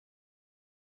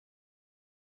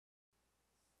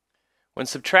When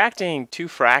subtracting two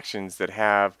fractions that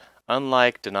have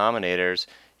unlike denominators,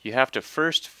 you have to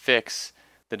first fix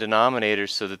the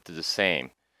denominators so that they're the same.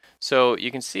 So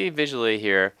you can see visually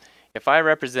here, if I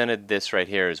represented this right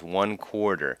here as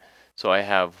 1/4, so I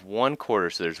have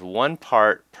 1/4, so there's one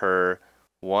part per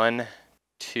 1,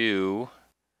 2,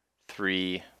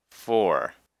 3,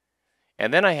 4.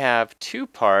 And then I have two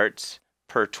parts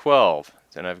per 12.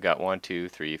 And I've got 1, 2,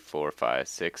 3, 4, 5,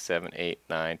 6, 7, 8,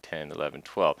 9, 10, 11,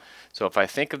 12. So if I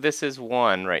think of this as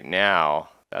 1 right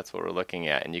now, that's what we're looking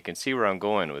at. And you can see where I'm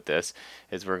going with this,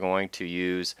 is we're going to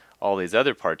use all these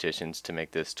other partitions to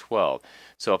make this 12.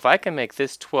 So if I can make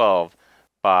this 12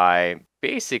 by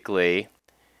basically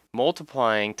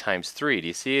multiplying times 3, do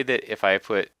you see that if I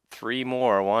put 3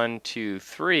 more, 1, 2,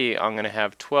 3, I'm going to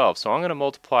have 12. So I'm going to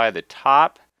multiply the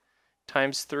top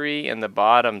times 3 and the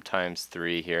bottom times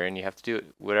 3 here, and you have to do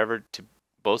it whatever to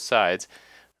both sides,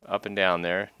 up and down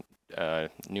there,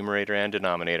 numerator and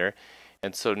denominator.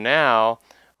 And so now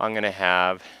I'm going to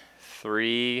have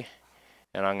 3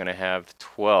 and I'm going to have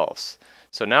 12ths.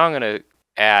 So now I'm going to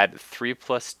add 3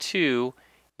 plus 2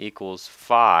 equals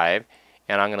 5,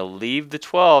 and I'm going to leave the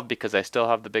 12 because I still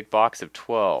have the big box of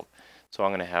 12. So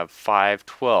I'm going to have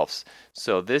 5/12.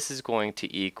 So this is going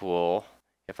to equal,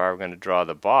 if I were going to draw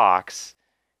the box,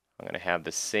 I'm going to have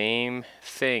the same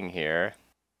thing here.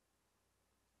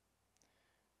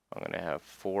 I'm going to have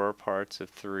 4 parts of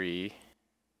 3.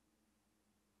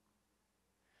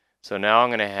 So now I'm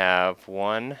going to have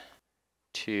 1,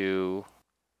 2,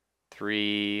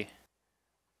 3,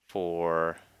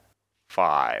 4,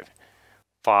 5.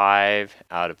 5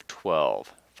 out of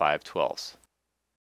 12, 5/12.